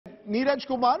Neeraj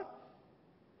Kumar,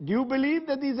 do you believe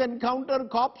that these encounter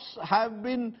cops have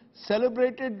been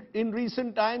celebrated in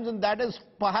recent times, and that has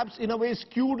perhaps in a way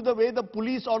skewed the way the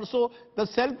police also, the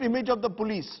self-image of the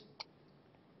police?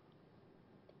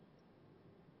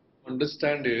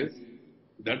 Understand is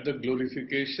that the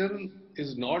glorification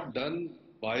is not done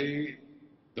by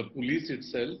the police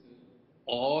itself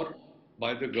or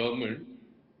by the government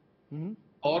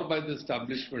or by the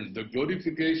establishment. The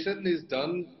glorification is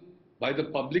done by the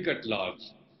public at large.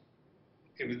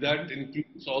 That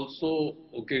includes also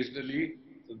occasionally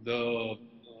the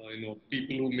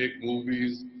people who make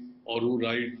movies or who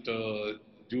write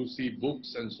juicy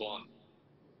books and so on.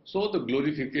 So the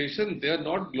glorification, they are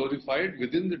not glorified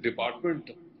within the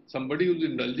department. Somebody who is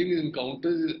indulging in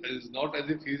encounters is not as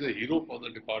if he is a hero for the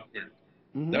department.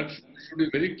 That should be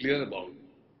very clear about.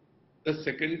 The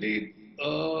secondly,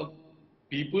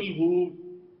 people who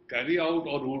carry out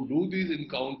or who do these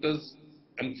encounters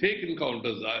and fake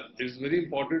encounters, it's very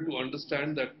important to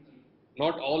understand that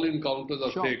not all encounters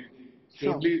are fake.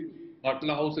 Certainly,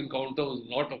 Patla House encounter was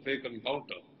not a fake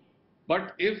encounter.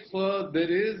 But if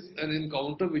there is an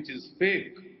encounter which is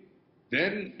fake,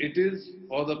 then it is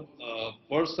for the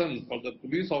person, for the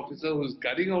police officer who is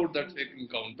carrying out that fake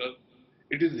encounter,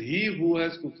 it is he who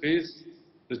has to face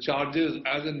the charges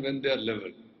as and when they are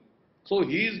leveled. So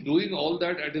he is doing all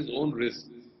that at his own risk.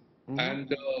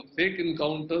 And fake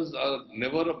encounters are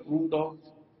never approved of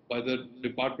by the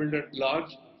department at large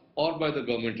or by the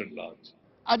government at large.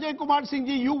 Ajay Kumar Singh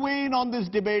ji, you weigh in on this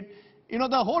debate. You know,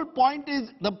 the whole point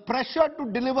is the pressure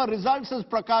to deliver results, as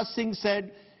Prakash Singh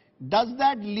said. Does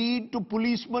that lead to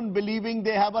policemen believing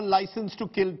they have a license to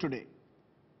kill today?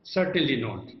 Certainly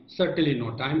not. Certainly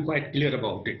not. I am quite clear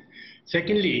about it.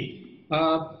 Secondly,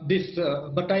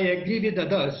 but I agree with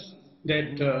others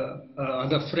that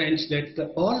other friends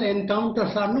that all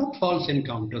encounters are not false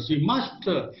encounters. We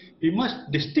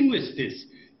must distinguish this.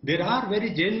 There are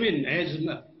very genuine, as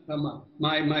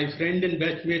my friend and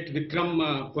batchmate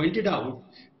Vikram pointed out,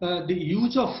 the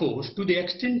use of force to the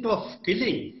extent of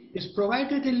killing is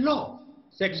provided in law.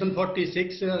 Section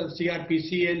 46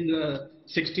 CRPC and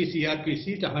 60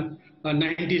 CRPC,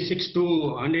 96 to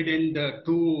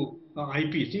 102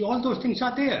 IPC, all those things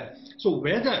are there. So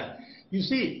whether, you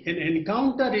see, an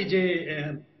encounter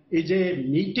is a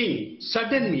meeting,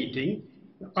 sudden meeting,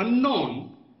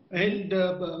 unknown, and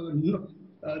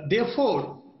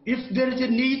therefore, if there is a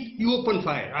need, you open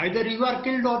fire. Either you are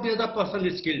killed or the other person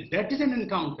is killed. That is an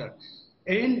encounter.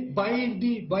 And by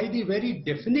the very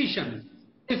definition,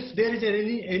 if there is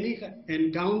any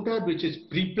encounter which is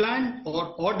pre-planned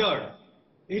or ordered,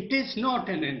 it is not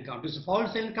an encounter. It's a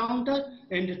false encounter,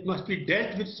 and it must be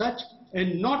dealt with such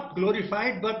and not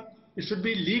glorified, but it should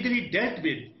be legally dealt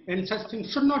with. And such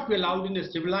things should not be allowed in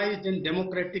a civilized and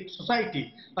democratic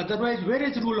society. Otherwise, where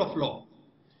is rule of law?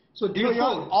 So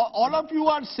therefore, all of you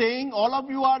are saying, all of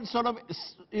you are sort of,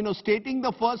 stating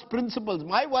the first principles.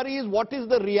 My worry is, what is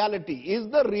the reality?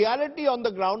 Is the reality on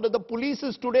the ground that the police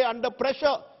is today under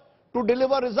pressure to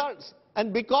deliver results?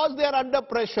 And because they are under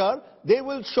pressure, they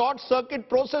will short-circuit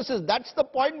processes. That's the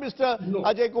point, Mr.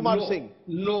 Ajay Kumar Singh.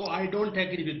 No, I don't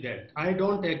agree with that. I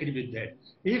don't agree with that.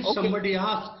 If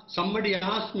somebody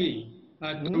asks me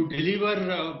to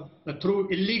deliver through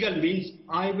illegal means,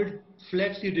 I would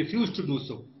flatly refuse to do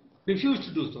so. Refuse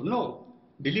to do so. No.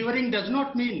 Delivering does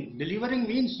not mean, delivering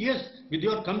means, yes, with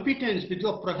your competence, with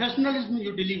your professionalism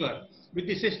you deliver, with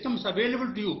the systems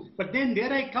available to you. But then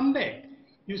there I come back.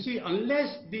 You see,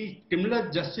 unless the criminal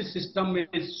justice system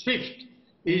is swift,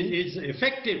 is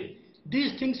effective,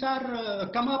 these things are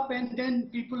come up and then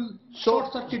people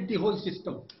short-circuit the whole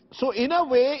system. So in a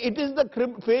way, it is the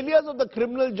failures of the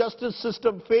criminal justice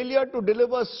system, failure to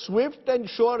deliver swift and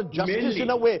sure justice in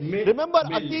a way. Remember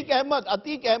Atiq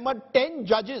Ahmed, 10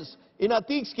 judges in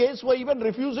Atiq's case were even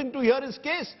refusing to hear his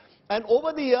case. And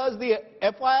over the years, the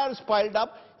FIRs piled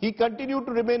up. He continued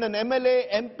to remain an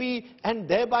MLA, MP, and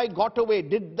thereby got away.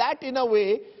 Did that in a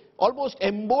way almost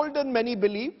embolden many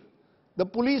believe? The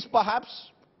police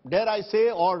perhaps, dare I say,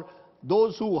 or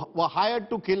those who were hired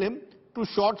to kill him, to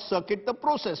short-circuit the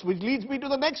process, which leads me to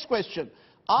the next question.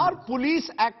 Are police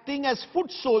acting as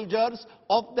foot soldiers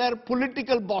of their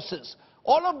political bosses?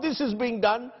 All of this is being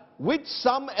done with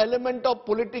some element of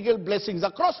political blessings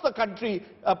across the country,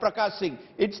 Prakash Singh.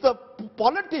 It's the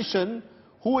politician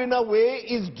who in a way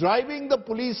is driving the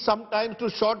police sometimes to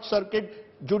short-circuit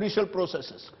judicial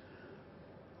processes.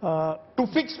 To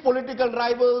fix political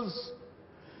rivals,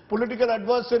 political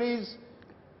adversaries.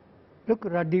 Look,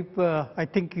 Radip, I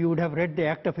think you would have read the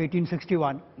Act of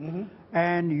 1861,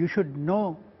 and you should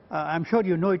know, I'm sure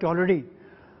you know it already,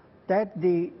 that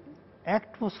the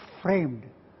Act was framed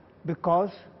because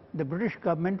the British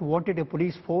government wanted a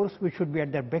police force which should be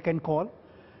at their beck and call,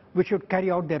 which should carry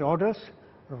out their orders,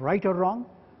 right or wrong,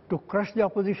 to crush the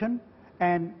opposition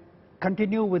and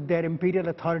continue with their imperial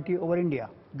authority over India.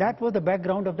 That was the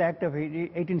background of the Act of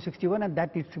 1861, and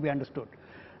that needs to be understood.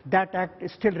 That act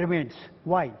still remains.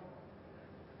 Why?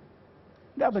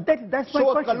 Yeah, but that's my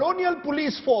question. So a colonial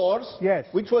police force, yes,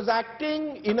 which was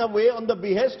acting in a way on the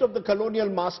behest of the colonial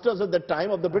masters at the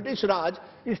time of the British Raj,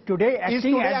 is today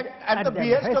acting at the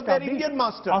behest of their Indian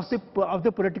masters. Of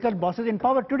the political bosses in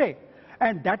power today.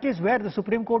 And that is where the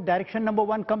Supreme Court Direction number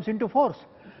 1 comes into force.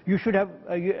 You should have,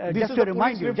 just to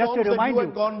remind you,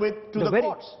 gone with to the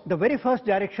courts. The very first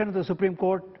direction of the Supreme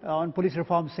Court on police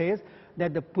reform says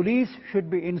that the police should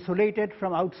be insulated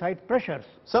from outside pressures.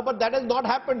 Sir, but that has not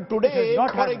happened today.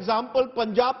 For example,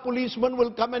 Punjab policeman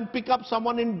will come and pick up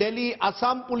someone in Delhi.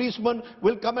 Assam policeman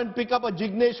will come and pick up a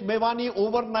Jignesh Mevani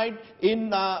overnight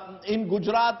in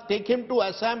Gujarat, take him to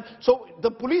Assam. So the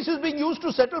police is being used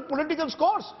to settle political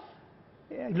scores.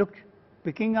 Look,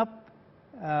 picking up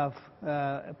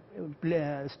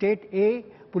state A,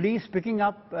 police picking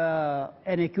up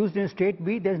an accused in state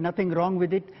B, there's nothing wrong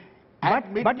with it.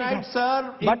 At midnight,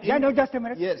 sir. No, just a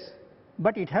minute. Yes.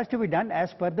 But it has to be done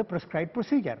as per the prescribed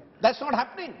procedure. That's not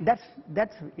happening.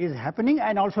 That is happening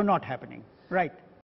and also not happening. Right.